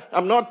everywhere.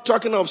 I'm not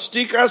talking of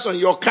stickers on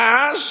your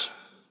cars.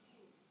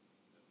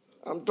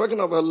 I'm talking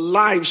of a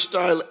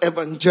lifestyle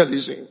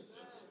evangelism.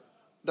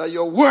 That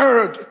your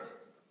word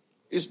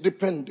is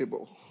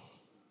dependable.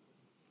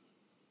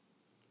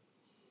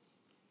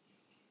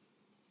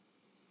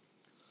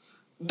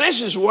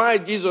 This is why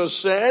Jesus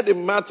said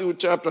in Matthew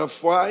chapter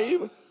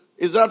 5,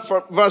 is that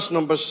verse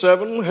number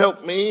 7?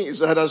 Help me. Is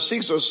that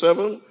 6 or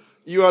 7?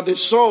 You are the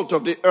salt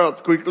of the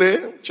earth. Quickly,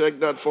 check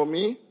that for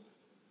me.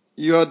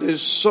 You are the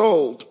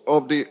salt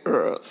of the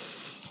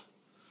earth.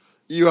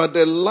 You are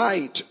the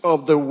light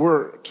of the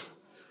world.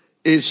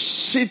 A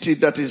city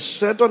that is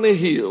set on a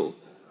hill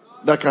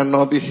that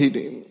cannot be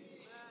hidden.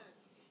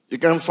 You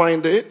can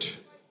find it.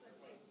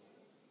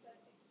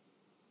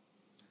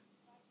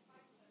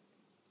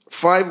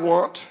 5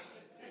 what?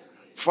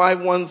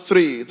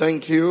 5:13.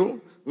 Thank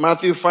you.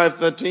 Matthew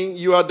 5:13.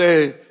 You are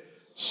the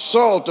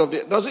salt of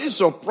the... Does it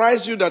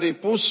surprise you that he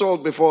puts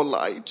salt before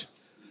light?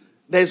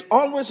 There's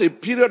always a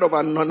period of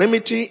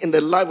anonymity in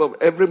the life of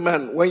every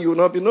man when you will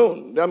not be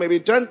known. There may be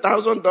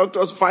 10,000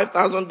 doctors,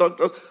 5,000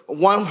 doctors,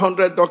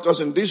 100 doctors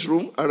in this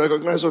room. I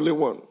recognize only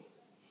one.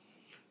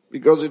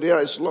 Because the day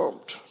I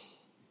slumped,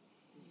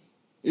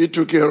 he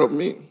took care of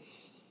me.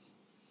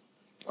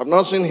 I've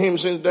not seen him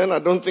since then. I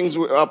don't think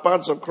our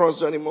paths have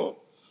crossed anymore.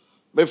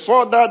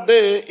 Before that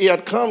day, he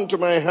had come to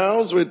my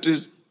house with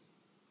his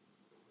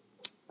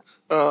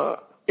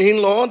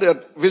in-law. They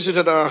had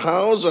visited our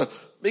house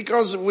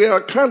because we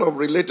are kind of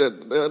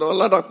related.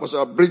 Ladak was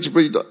our bridge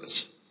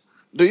breeders.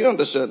 Do you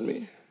understand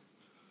me?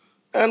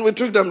 And we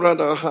took them around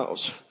our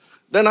house.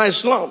 Then I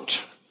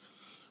slumped.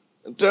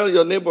 Tell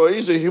your neighbor,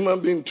 he's a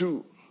human being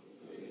too.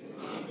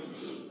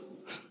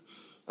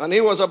 And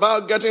he was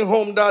about getting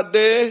home that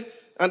day,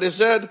 and they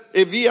said,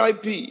 a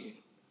VIP.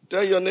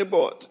 Tell your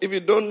neighbor, if you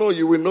don't know,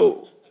 you will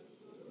know.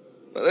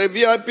 A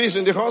VIP is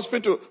in the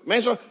hospital.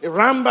 Mention, he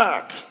ran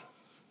back.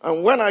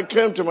 And when I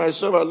came to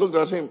myself, I looked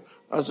at him.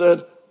 I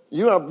said,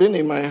 you have been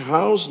in my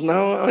house,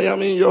 now I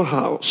am in your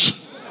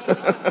house.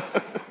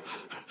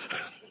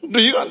 Do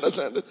you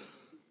understand it?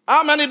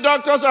 How many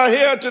doctors are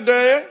here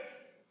today?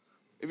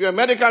 If you're a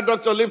medical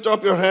doctor, lift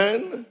up your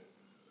hand.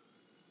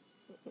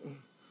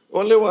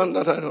 Only one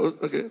that I know.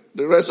 Okay,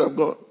 the rest have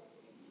gone.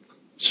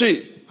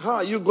 See, how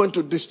are you going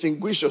to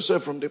distinguish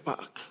yourself from the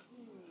pack?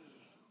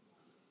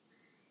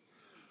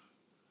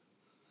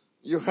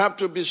 You have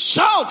to be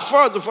salt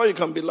first before you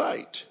can be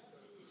light.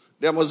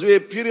 There must be a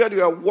period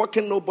you are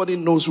walking, nobody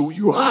knows who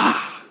you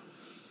are.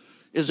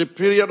 It's a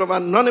period of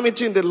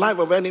anonymity in the life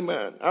of any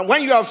man. And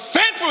when you are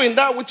faithful in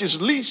that which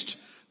is least,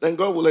 then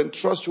God will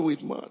entrust you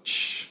with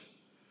much.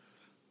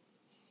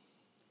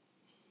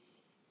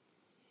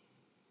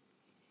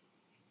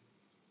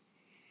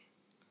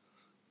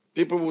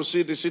 People will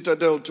see the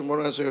Citadel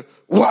tomorrow and say,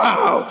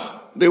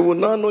 wow! They will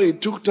not know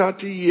it took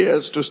 30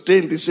 years to stay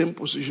in the same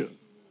position.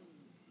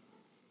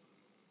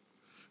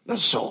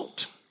 That's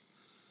salt.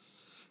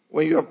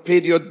 When you have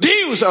paid your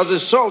dues as the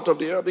salt of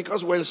the earth,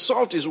 because when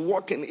salt is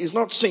working, it's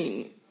not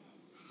seen.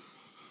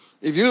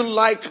 If you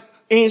like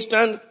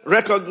instant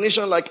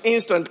recognition, like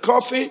instant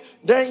coffee,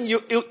 then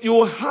you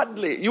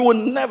will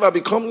never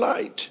become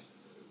light.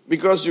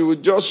 Because you will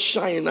just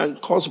shine and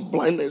cause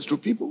blindness to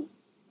people.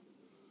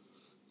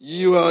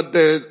 You are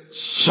the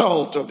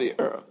salt of the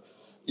earth.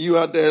 You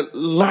are the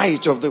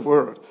light of the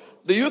world.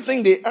 Do you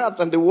think the earth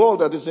and the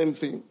world are the same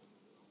thing?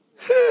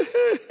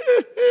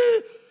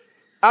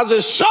 As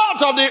the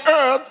salt of the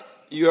earth,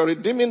 you are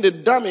redeeming the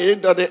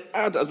damage that the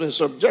earth has been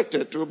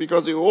subjected to,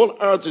 because the whole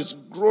earth is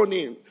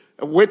groaning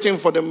and waiting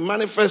for the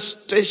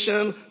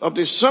manifestation of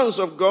the sons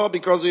of God,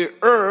 because the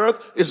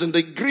earth is in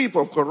the grip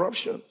of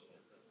corruption.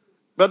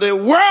 But the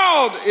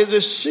world is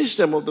the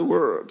system of the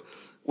world.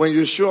 When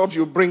you show up,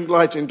 you bring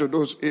light into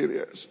those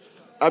areas.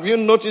 Have you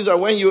noticed that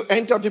when you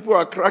enter, people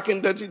are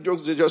cracking dirty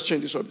jokes, they just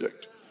change the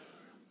subject?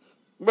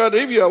 But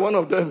if you are one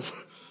of them,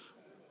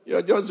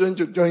 you're just going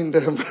to join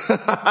them.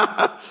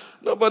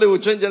 Nobody will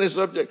change any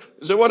subject.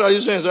 You say, what are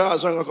you saying?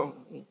 Say,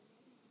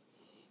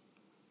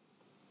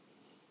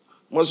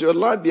 must your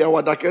life be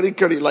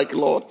awadakeri like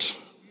Lot?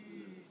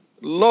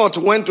 Lot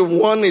went to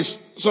warn his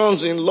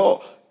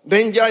sons-in-law.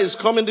 Danger is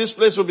coming, this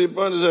place will be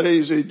burned. He said, hey,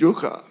 he's a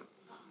joker.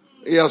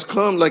 He has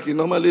come like he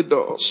normally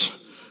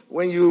does.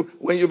 When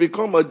you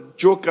become a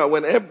joker,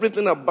 when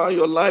everything about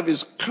your life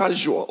is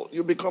casual,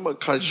 you become a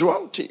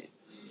casualty.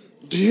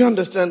 Do you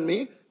understand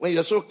me? When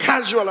you're so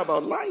casual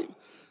about life,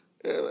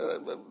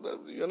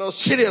 you're not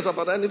serious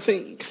about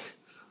anything.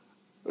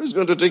 Who's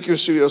going to take you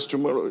serious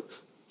tomorrow?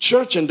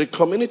 Church in the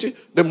community,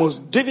 the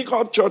most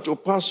difficult church to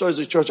pastor is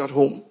the church at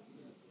home.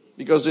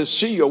 Because they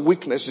see your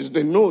weaknesses,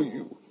 they know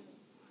you.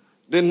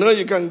 They know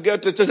you can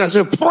get to church and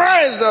say,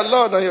 praise the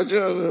Lord, and your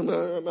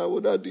children, my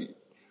would daddy.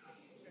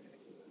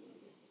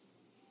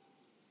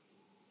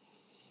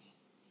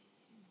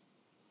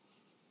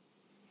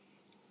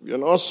 If you're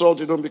not salt,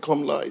 you don't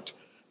become light.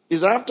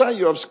 It's after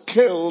you have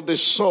scaled the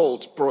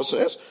salt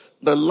process,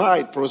 the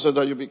light process,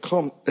 that you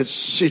become a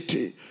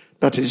city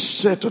that is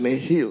set on a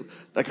hill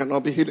that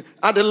cannot be hidden.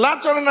 At the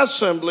Lateran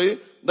Assembly,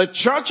 the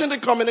church in the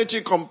community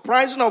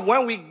comprising of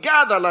when we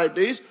gather like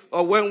this,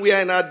 or when we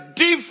are in a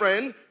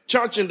different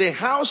church in the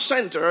house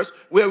centers,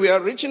 where we are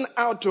reaching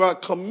out to our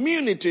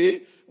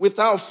community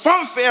without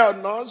fanfare or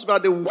noise,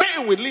 but the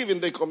way we live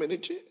in the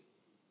community.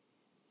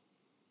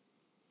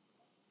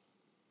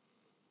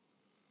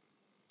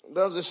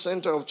 That's the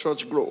center of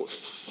church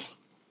growth.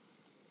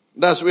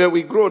 That's where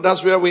we grow.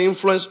 That's where we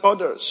influence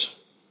others.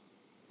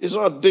 It's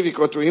not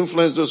difficult to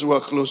influence those who are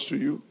close to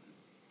you.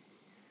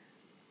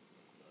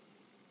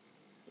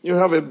 You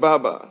have a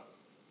barber.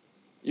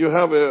 You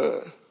have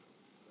a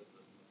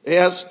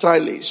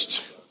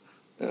hairstylist,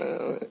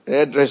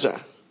 hairdresser.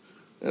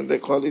 And they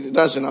call it,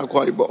 that's in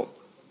Akwa Ibom.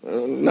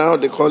 Now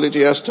they call it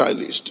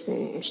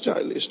hairstylist,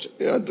 stylist,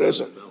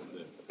 hairdresser.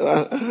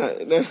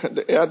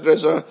 The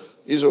hairdresser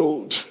is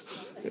old.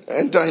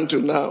 Enter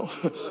into now.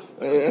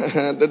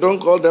 They don't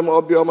call them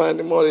Obioma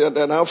anymore.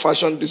 They're now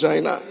fashion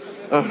designer.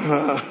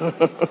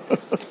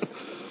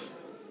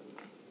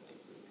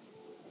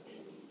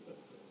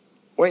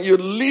 When you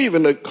live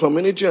in a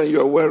community and you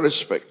are well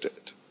respected,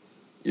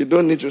 you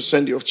don't need to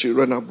send your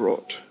children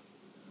abroad.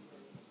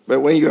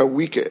 But when you are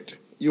wicked,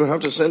 you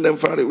have to send them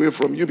far away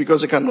from you,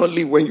 because they cannot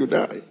live when you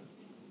die.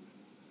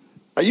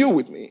 Are you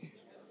with me?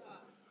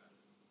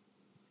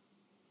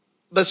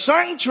 The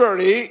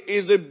sanctuary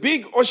is a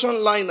big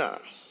ocean liner.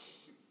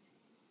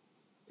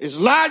 It's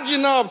large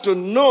enough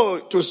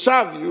to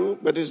serve you,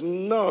 but it's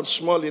not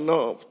small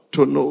enough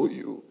to know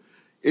you.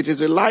 It is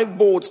a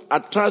lifeboat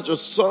attached to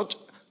such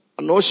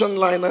an ocean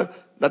liner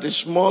that is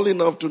small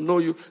enough to know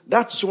you.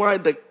 That's why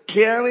the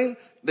caring,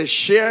 the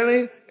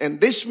sharing, and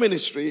this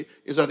ministry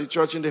is at the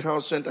church in the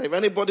house center. If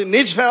anybody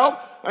needs help,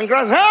 and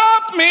God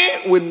help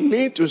me, we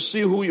need to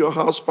see who your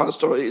house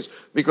pastor is,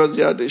 because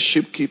they are the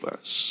sheep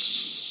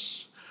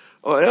keepers.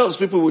 Or else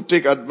people will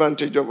take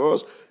advantage of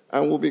us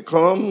and will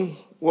become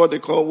what they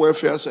call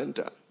welfare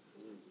center.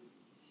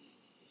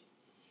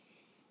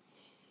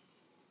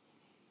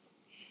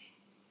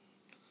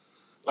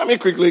 Let me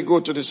quickly go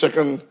to the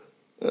second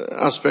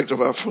aspect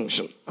of our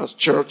function as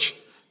church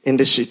in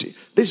the city.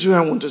 This is where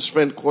I want to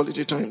spend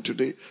quality time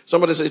today.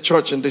 Somebody say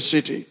church in the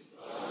city.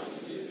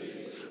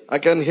 I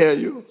can hear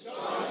you.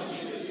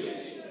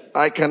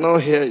 I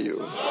cannot hear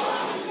you.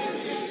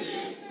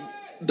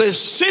 The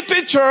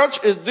city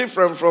church is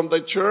different from the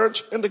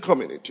church in the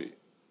community.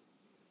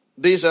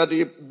 These are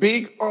the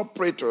big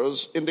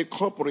operators in the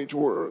corporate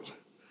world.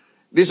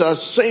 These are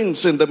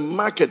saints in the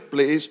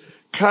marketplace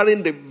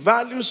carrying the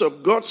values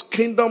of God's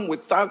kingdom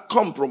without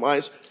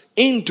compromise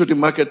into the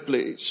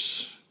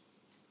marketplace.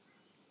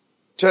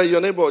 Tell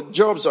your neighbor,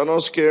 jobs are not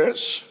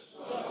scarce.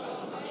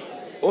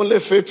 Only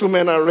faithful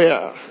men are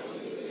rare.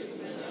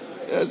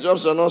 Yes,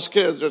 jobs are not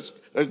scarce.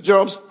 There's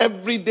jobs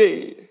every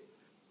day.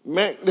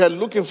 Men, they're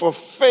looking for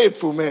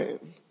faithful men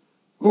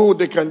who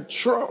they can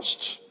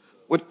trust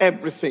with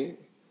everything.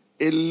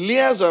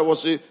 Eliezer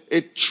was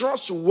a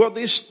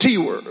trustworthy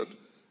steward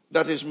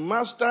that his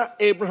master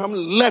Abraham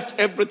left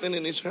everything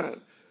in his hand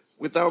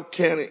without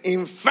caring.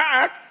 In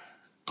fact,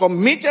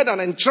 committed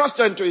and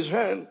entrusted into his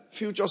hand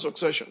future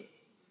succession.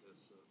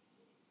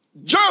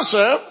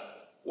 Joseph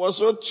was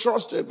so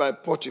trusted by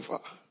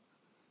Potiphar.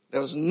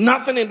 There was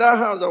nothing in that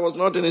house that was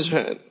not in his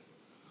hand.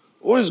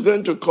 Who is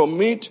going to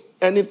commit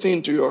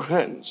anything to your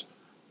hands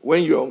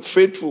when you're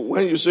unfaithful,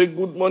 when you say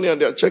good morning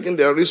and they're checking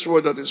their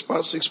wristwatch that it's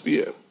past 6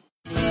 p.m.?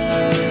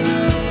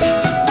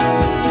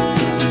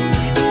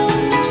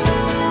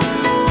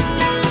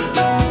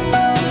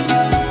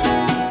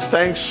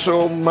 Thanks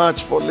so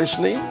much for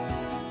listening.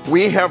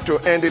 We have to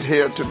end it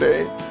here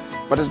today,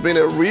 but it's been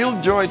a real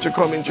joy to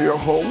come into your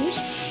homes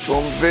to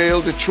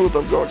unveil the truth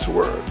of God's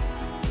word.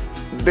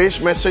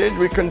 This message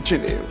will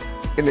continue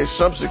in a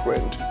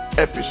subsequent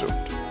episode.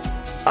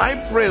 I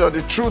pray that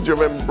the truth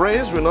you've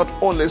embraced will not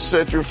only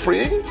set you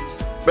free,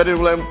 but it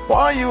will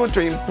empower you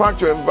to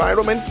impact your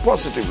environment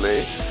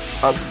positively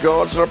as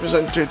God's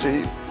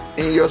representative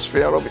in your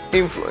sphere of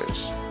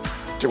influence.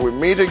 Till we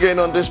meet again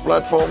on this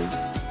platform,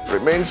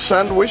 remain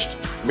sandwiched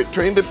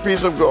between the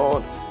peace of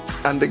God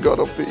and the God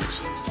of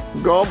peace.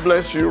 God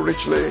bless you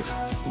richly.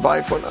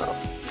 Bye for now.